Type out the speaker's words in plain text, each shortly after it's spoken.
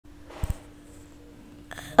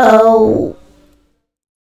Oh.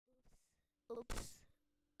 Oops.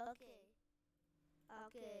 Okay.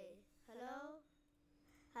 Okay. Hello?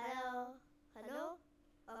 Hello? Hello?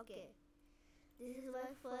 Okay. This is my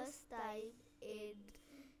first time in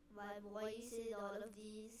my voice in all of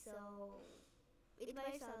these, so it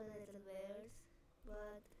might sound a little weird,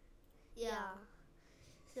 but yeah.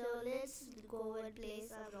 So let's go and play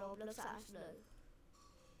some Roblox Arsenal.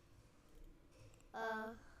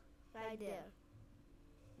 Uh, right there.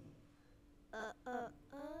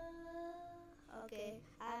 Okay.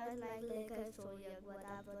 I was like I'm so young, but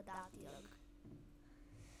I'm not that young.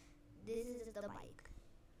 This is the mic.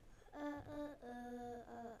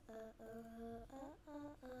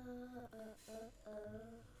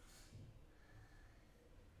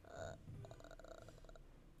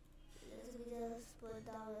 Let me just put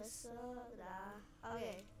down a soda.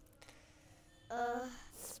 Okay. Uh.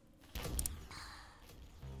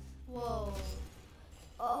 Whoa.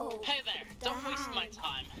 Oh. Hey there, don't waste my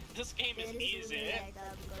time. This game is easy. Like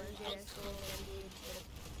that because there's so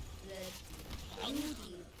many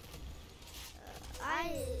beauty.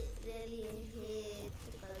 I really hate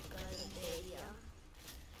Calcularia.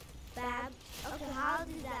 Bam. Okay, how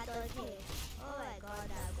did that okay? Oh my god, I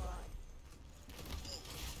got.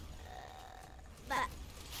 But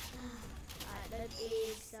that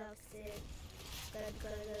is success.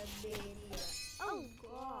 Calcularia. Oh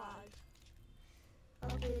god.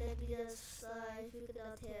 Okay, let me just if you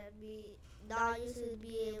cannot hear me, now you should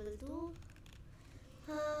be able to.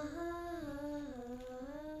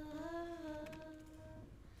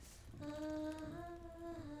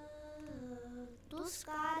 Those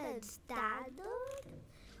cards standard?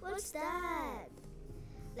 What's that?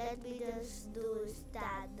 Let me just do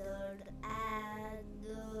standard and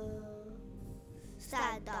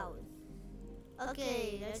stand down.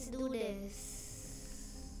 Okay, let's do this.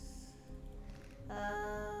 Okay.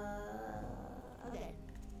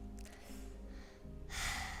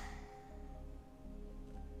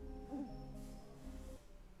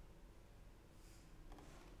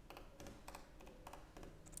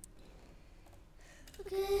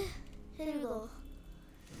 Okay, here we go.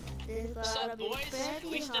 What's up, boys?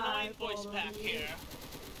 Least annoying voice pack here.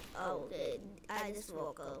 Okay, I just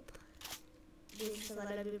woke up. This is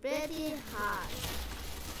gonna be pretty hard.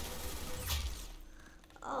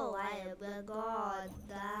 Oh, I am a god,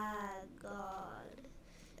 that god.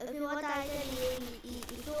 If you want, I can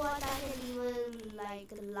even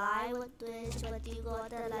like live on Twitch, but you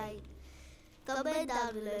gotta like comment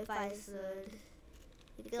down below if I should.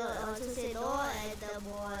 You can also say no and the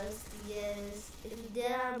more yes. If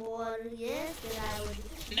there are more yes, then I would.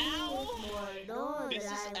 Now, more no, this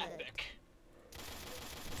then is I would. epic.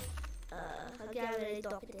 Okay, I'm really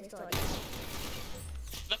talking to this audience.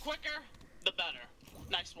 The quicker, the better.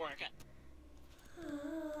 Nice work.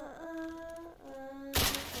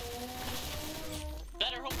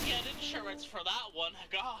 Better hope you had insurance for that one.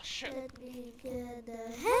 Gosh. Let me get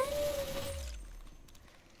the head.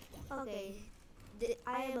 Okay,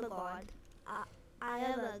 I am a god. I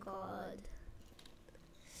am a god.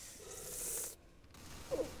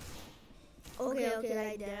 Okay,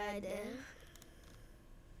 right there.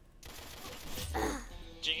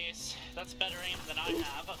 Jeez, that's better aim than I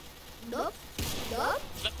have. Nope.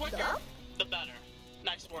 The quicker, the better.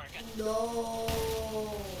 Nice work. No.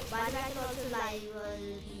 But I can also live on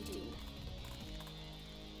YouTube.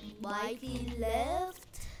 Mighty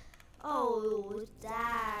left. Oh,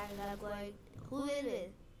 dang. I'm going. Who will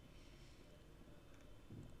it?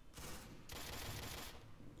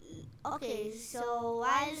 Okay, so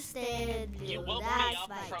I'll stay in blue. You woke me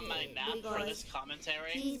up from my nap for this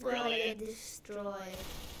commentary? He's Really? gonna get destroyed.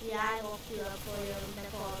 Yeah, I woke you up for your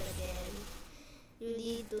call again. You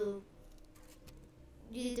need to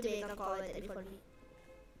make a comment for me.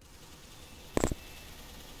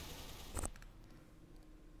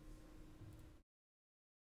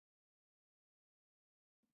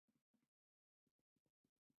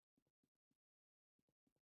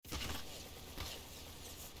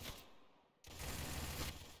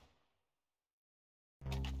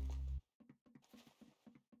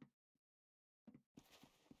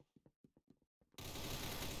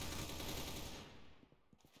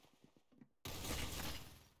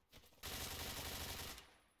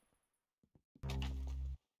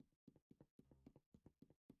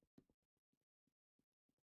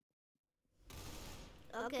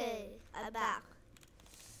 Okay, I'm back.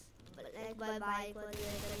 But like my mic was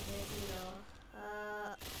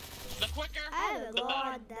The quicker, I'm a the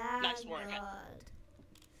god, better. Nice work. god.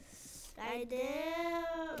 Right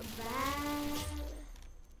there, bad.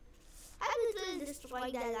 I'm literally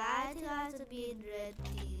destroying that guy. I think I have to be in red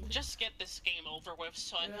team. Just get this game over with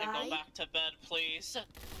so I can Right. go back to bed, please.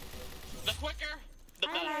 The quicker, the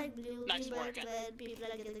I better. like blue Nice team, work. but when people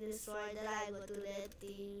are getting destroyed, then I go to red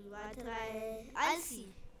team. I'll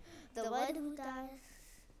see. The one who dies,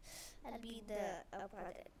 I'll be the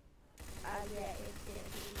opponent. I'll be in their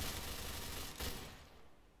team.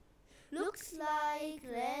 Looks like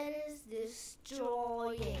red is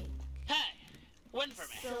destroying. Hey, win for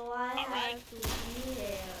me. So I All right. have to be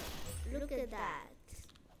here. Look at that.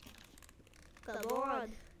 Come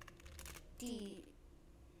on. D.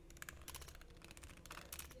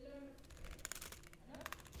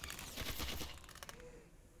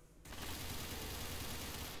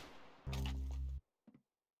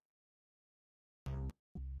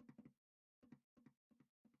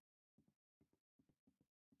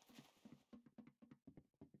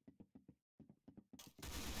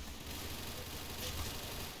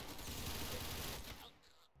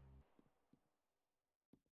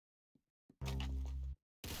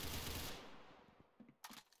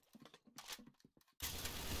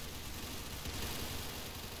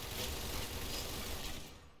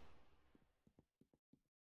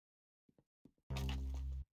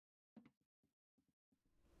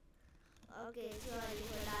 Okay, sorry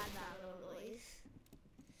for that background noise.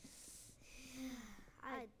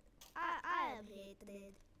 I am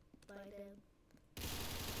hated by them.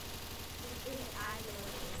 It is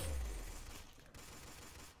aggravating.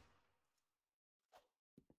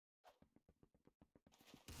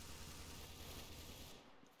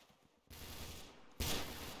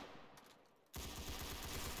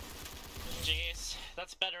 Jeez,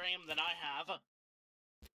 that's better aim than I have.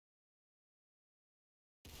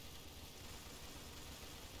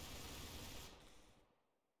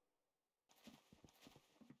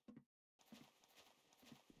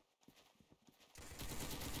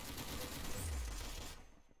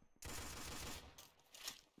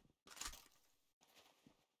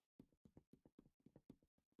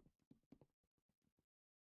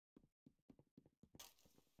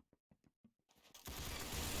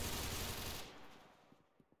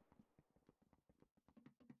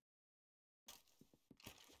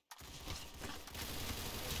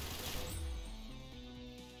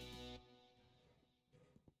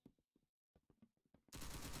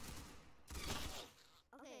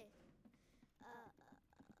 Okay.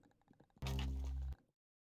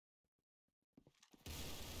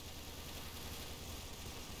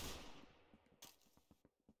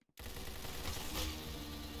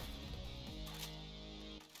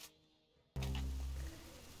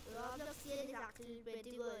 Roblox here is actually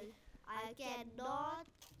pretty good. I cannot.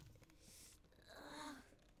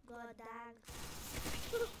 God dang.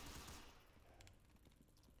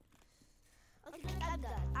 Okay, look, I'm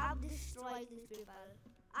done. I'm destroying these people.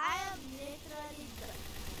 I am literally done.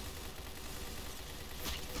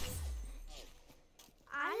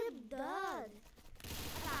 I am done.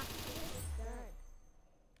 I'm actually done.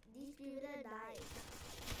 These people are dying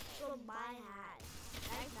from my hands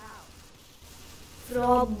right now.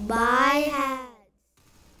 From my hands.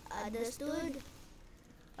 Understood?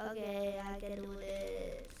 Okay, I can do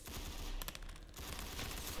this.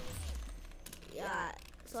 Yeah,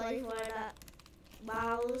 sorry for the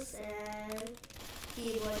mouse and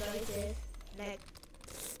keyboard noises. Like,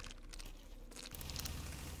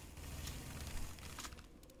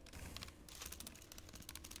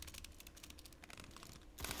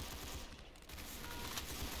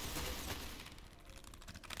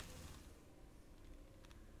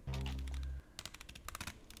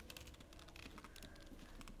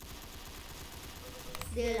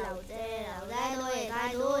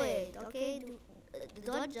 I know it, okay?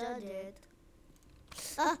 Don't judge it.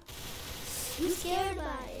 Ah, you scared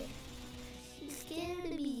me. You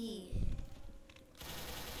scared me.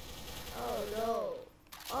 Oh no.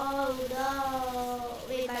 Oh no.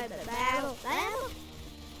 Wait, my ammo.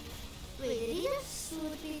 Wait, did he just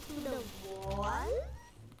shoot me through the wall?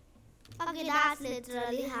 Okay, that's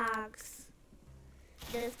literally hacks.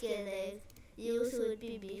 Just kidding. You shoot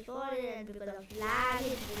me before and because of lag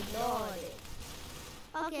it ignored it.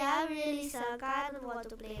 Okay, I really suck. I don't want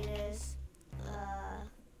to play this.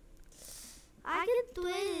 I can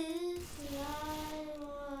twist.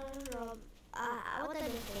 What am I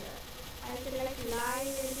saying? I can like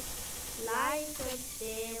lie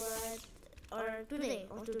someday, or today.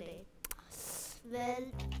 Well,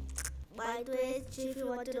 my twist, if you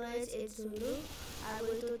want to know it in Zulu, I'm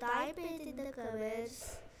going to type it in the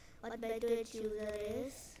comments what my Twitch user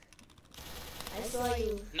is. I saw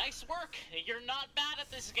you. Nice work. You're not bad at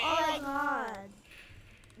this game. Oh my god.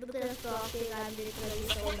 Look at us talking. I'm literally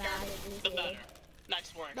The so quicker, bad at this the game. better.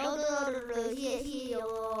 Nice work. No.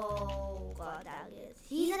 Oh god, dang it.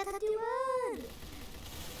 He's at 31.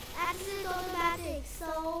 Access automatic,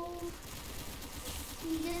 so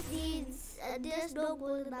he just needs. There's no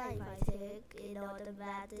golden knife, I think, in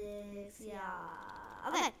automatics. Yeah.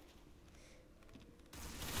 Okay.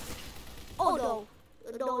 Oh no.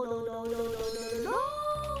 No.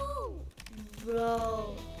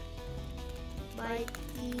 Bro. My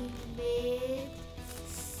teammate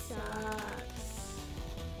sucks.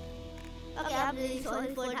 Okay, I'm really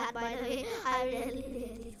sorry for that, by the way. I'm really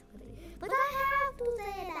sorry. But I have to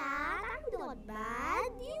say that I'm not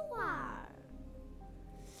bad. You are.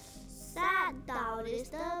 Sandtown is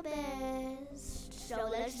the best. So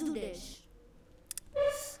let's do this.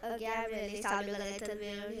 Okay, I'm really sounding a little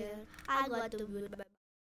weird here. I'm going to mute my.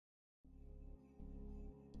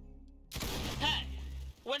 Hey,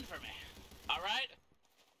 win for me. All right.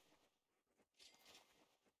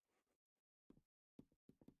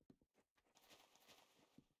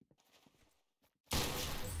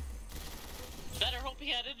 Better hope he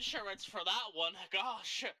had insurance for that one.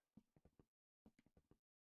 Gosh.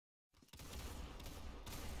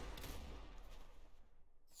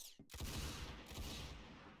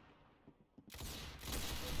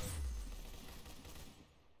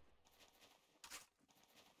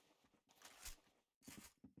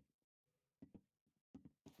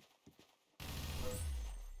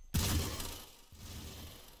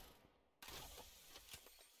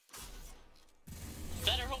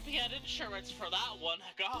 Better hope he had insurance for that one.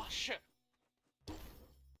 Gosh.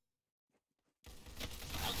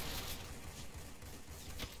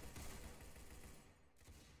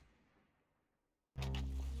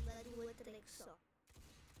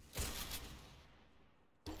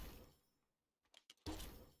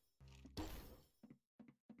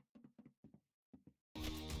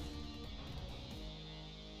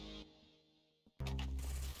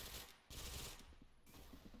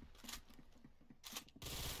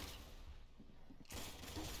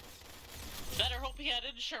 Better hope he had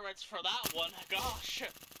insurance for that one. Gosh.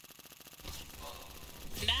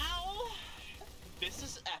 Now, this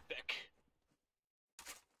is epic.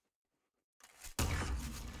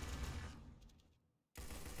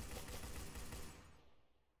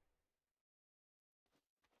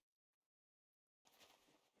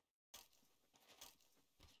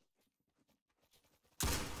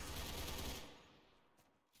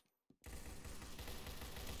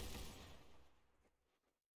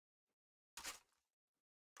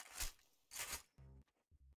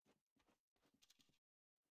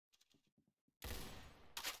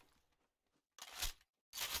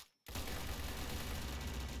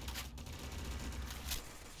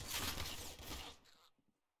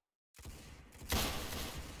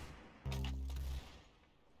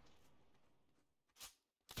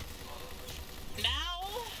 Now,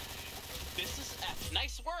 this is epic.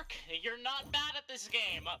 Nice work. You're not bad at this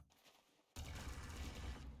game.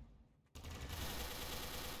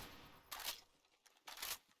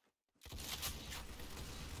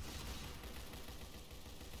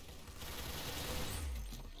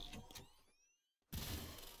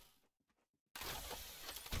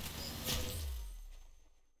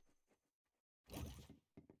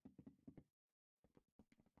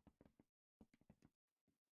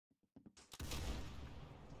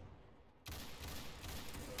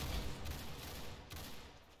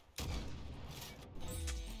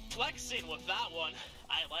 Flexing with that one.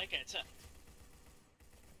 I like it.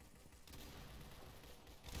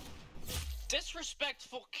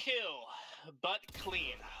 Disrespectful kill, but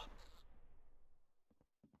clean.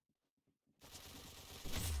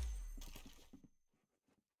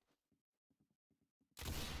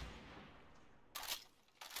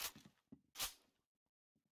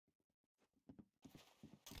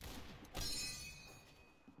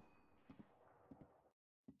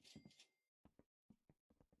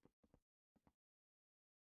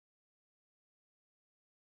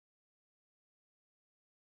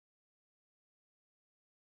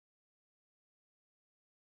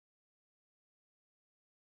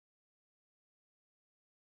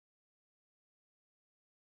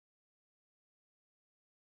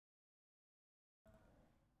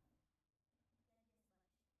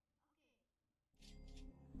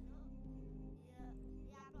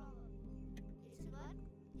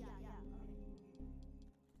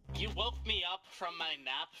 You woke me up from my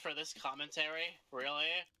nap for this commentary? Really?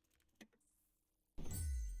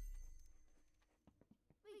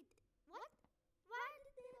 Wait, what? Why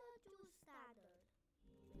did they not choose standard?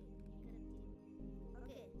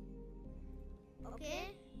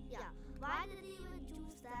 Okay, yeah. Why did they even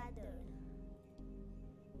choose standard?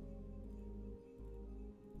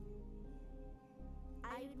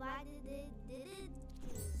 Why did they didn't do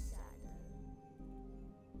Saturn?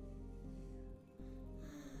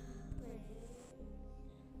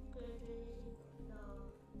 No.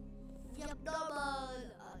 Yep, normal.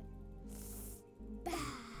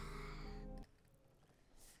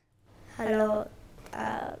 Hello.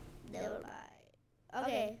 Never mind.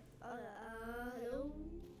 Okay. Hello. Hello.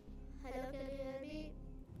 Can you hear me?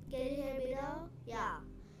 Can you hear me now? Yeah.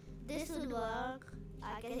 This will work.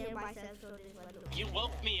 I can hear myself, so this one will. You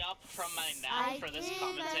woke me up from my nap for this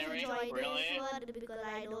commentary? Really? This one because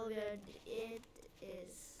I know where it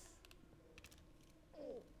is.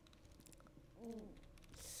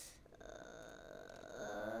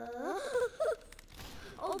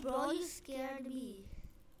 Oh, bro, you scared me.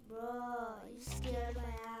 Bro, you scared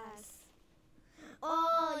my ass.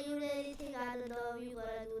 Oh, you really think I don't know you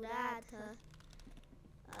gonna do that, huh?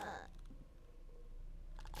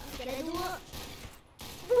 Can I do it?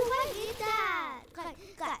 Oh, I hate that! Guys,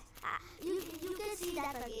 you can see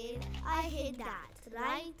that again. I hate that,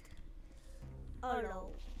 right? Oh no.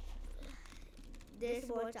 There's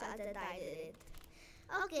more chance that I did it.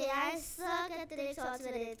 Okay, I suck at the shots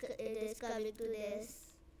when it is coming to this.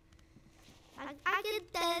 I can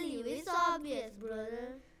tell you, it's obvious,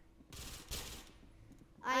 brother.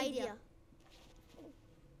 Idea.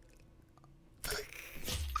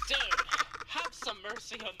 Dude, have some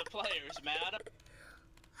mercy on the players, man.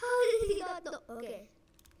 How did he not know? Okay.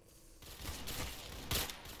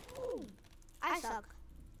 Ooh, I suck.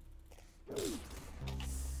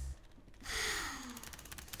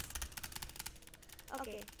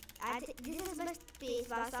 Okay, this is my space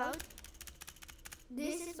bar sound.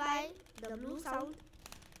 This is my the blue sound.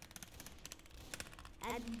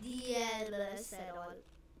 And the LS and all.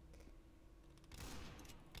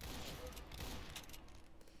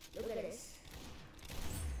 Look at this.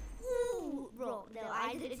 Ooh, bro, no,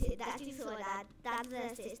 I didn't hit that. You saw that. That's the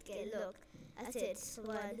assist. Okay, look. Assist.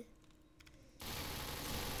 One.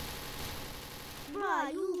 Bro,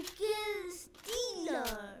 you killed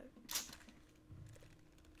Stealer.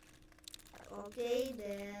 Okay,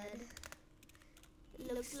 then.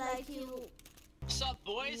 Looks like you. Sup,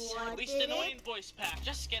 boys? What At least did annoying it? voice pack.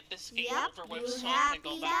 Just get this game Yep, over with you so I can go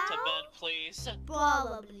happy back to now? bed, please.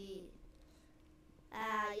 Probably.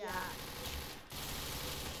 Yeah.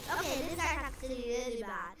 Okay, this guy's actually really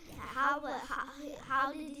bad.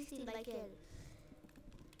 How did he steal my kill?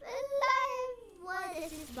 Well, I what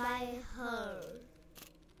is it by her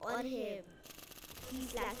or him?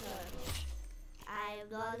 He's like her. I'm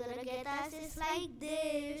not gonna get assist like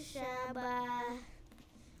this, Shabba.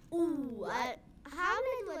 Ooh, how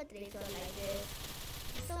did I do a trick shot like this?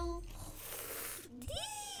 So,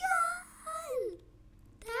 Dion!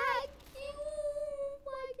 Thank you!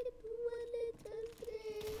 I can do a little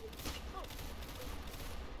trick.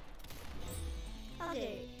 Oh.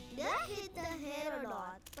 Okay, did I hit the head or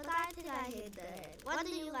not? But I think I hit the head. What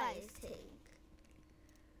do you guys think?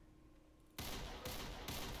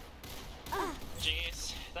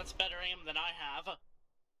 Jeez, that's better aim than I have.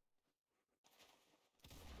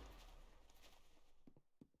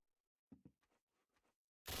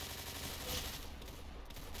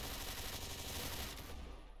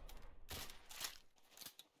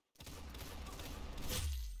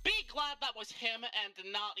 Be glad that was him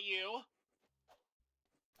and not you.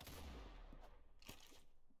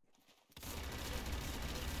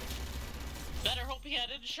 Better hope he had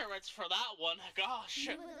insurance for that one. Gosh. He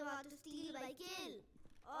was about to steal my kill.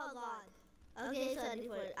 Oh god. Okay, sorry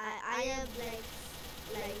for it. I am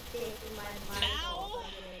like taking my mind Now, off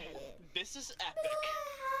again. this is But epic. I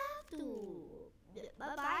have to.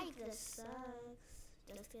 My bike just sucks.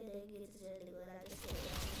 Just kidding. It's really good. I'm just kidding.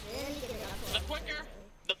 Really kidding. The quicker,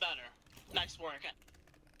 the better. Nice work.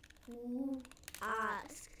 Who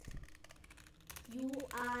asked? You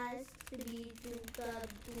asked me to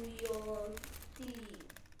come to your team.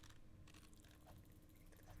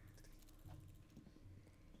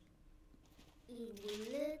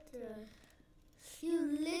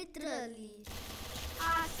 You literally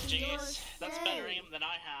asked Jeez, yourself. that's better aim than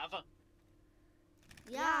I have.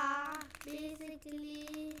 Yeah,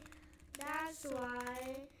 basically, that's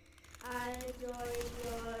why I joined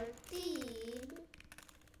your team.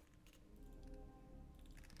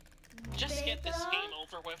 Just get this Better- game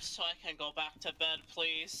over with so I can go back to bed,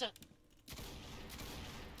 please.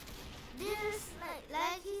 This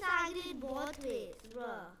like he's arguing both ways,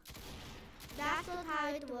 bruh. That's not how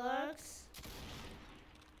it works.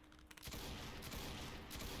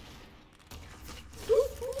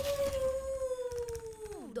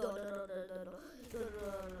 No,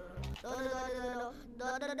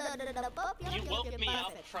 You woke me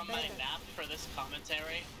up from my nap for this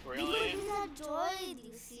commentary? Really? Because he's enjoyed,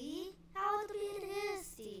 you see? How to be in his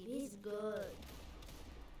team? He's good.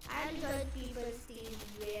 I enjoy people's team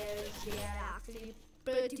where they are actually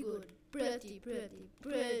pretty good. Pretty good.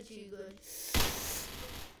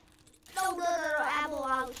 No, ammo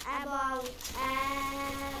out.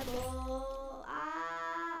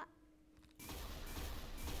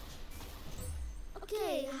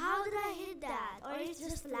 Okay, how did I hit that? Or it's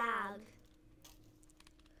just lag?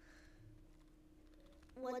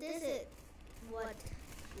 What is it? What?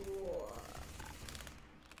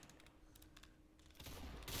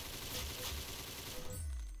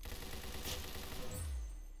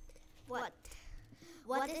 What?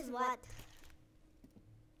 What is what?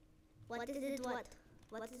 What is it what?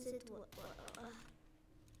 What is it what?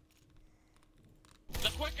 The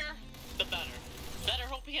quicker, the better. Better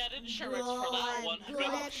hope he had insurance for that one. Good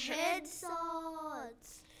at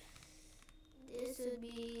headshots. This would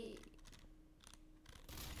be...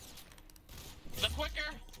 The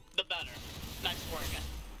quicker, the better. Nice work.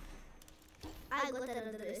 I got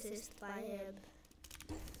another assist by him.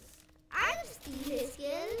 I didn't steal his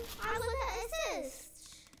kill. I got an assist.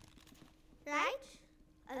 Right?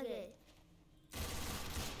 Okay.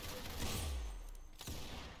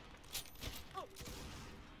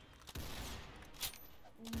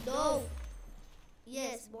 No.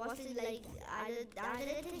 Yes, boss is like I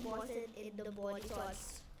didn't think boss in the body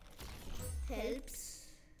shots helps.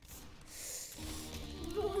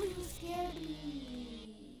 No, you scared me.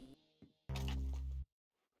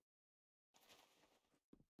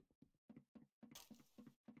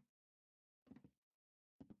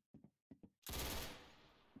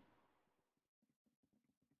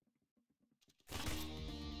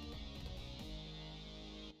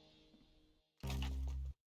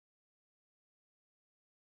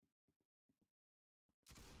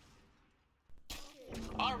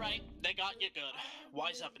 Alright, they got you good.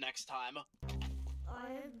 Wise up next time.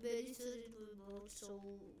 I am very certain we will, so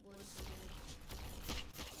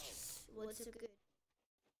what's good?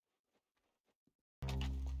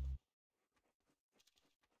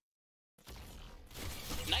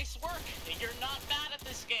 Nice work! You're not bad at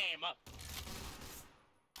this game!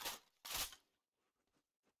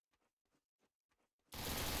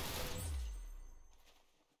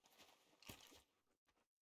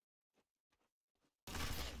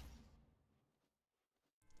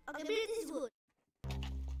 Okay, but it is good.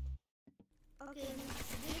 Okay,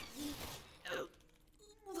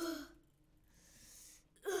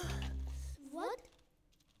 what?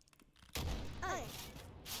 Okay.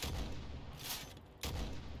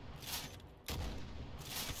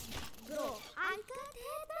 Bro, I got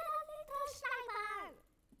hit by a little sniper.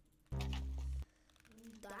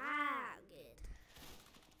 Dang it.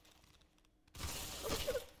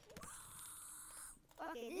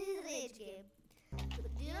 Okay, this is a rage game.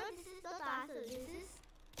 Do you know this is not Arthur, this is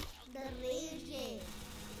the rage game.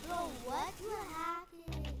 Bro, what? You are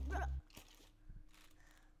hacking. Bro.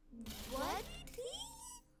 What?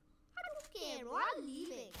 I don't care, bro. I'm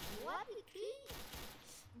leaving. What?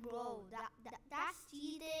 Bro, that's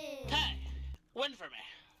cheating. Hey! Win for me.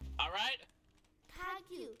 Alright? Thank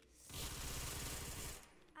you.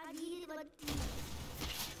 I needed one too.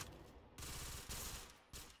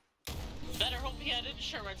 Better hope he had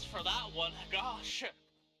insurance for that one. Gosh.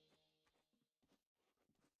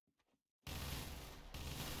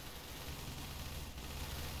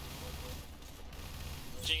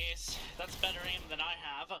 Jeez, that's better aim than I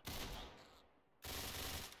have.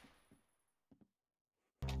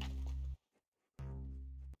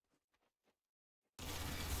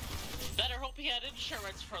 Better hope he had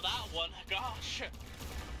insurance for that one. Gosh.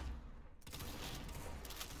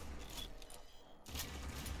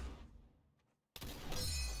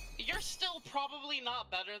 You're still probably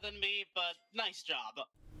not better than me, but nice job.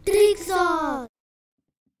 Tricks.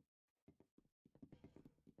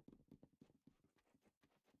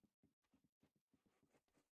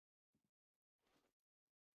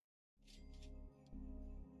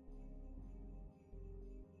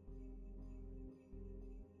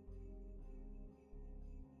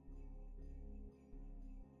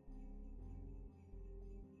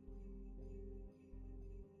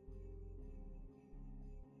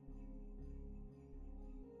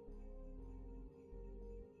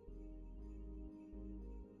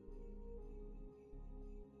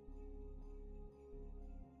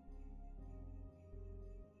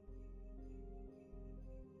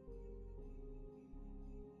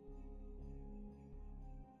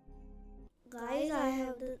 Guys, I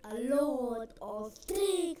have done a lot of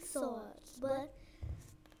trick shots, but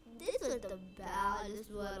this was the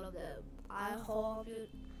baddest one of them. I hope you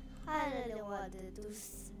I really wanted to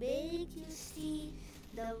make you see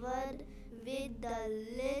the one with the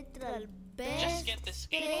literal best Just get this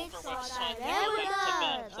game over with so I I've can ever go back to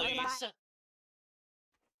bed, done. Okay, please.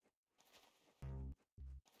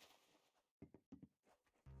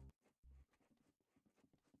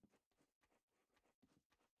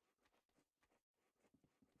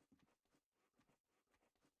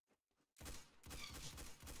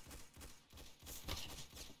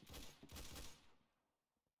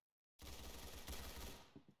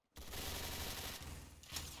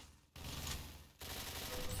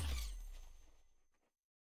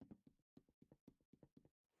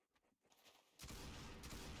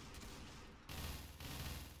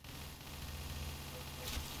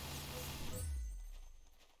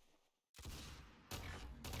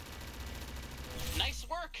 Nice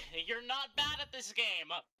work! You're not bad at this game!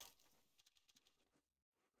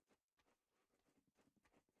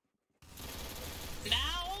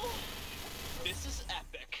 Now, this is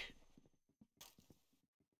epic.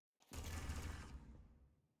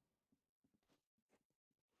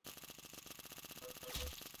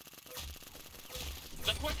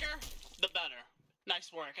 The quicker, the better.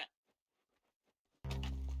 Nice work.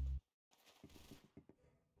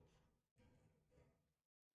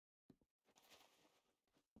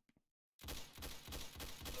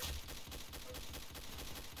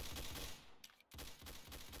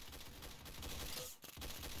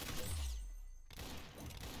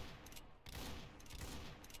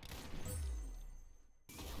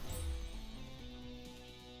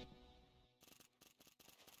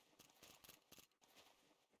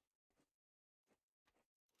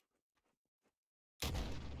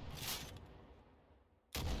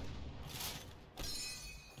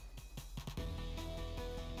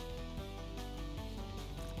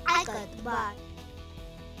 I got the bot.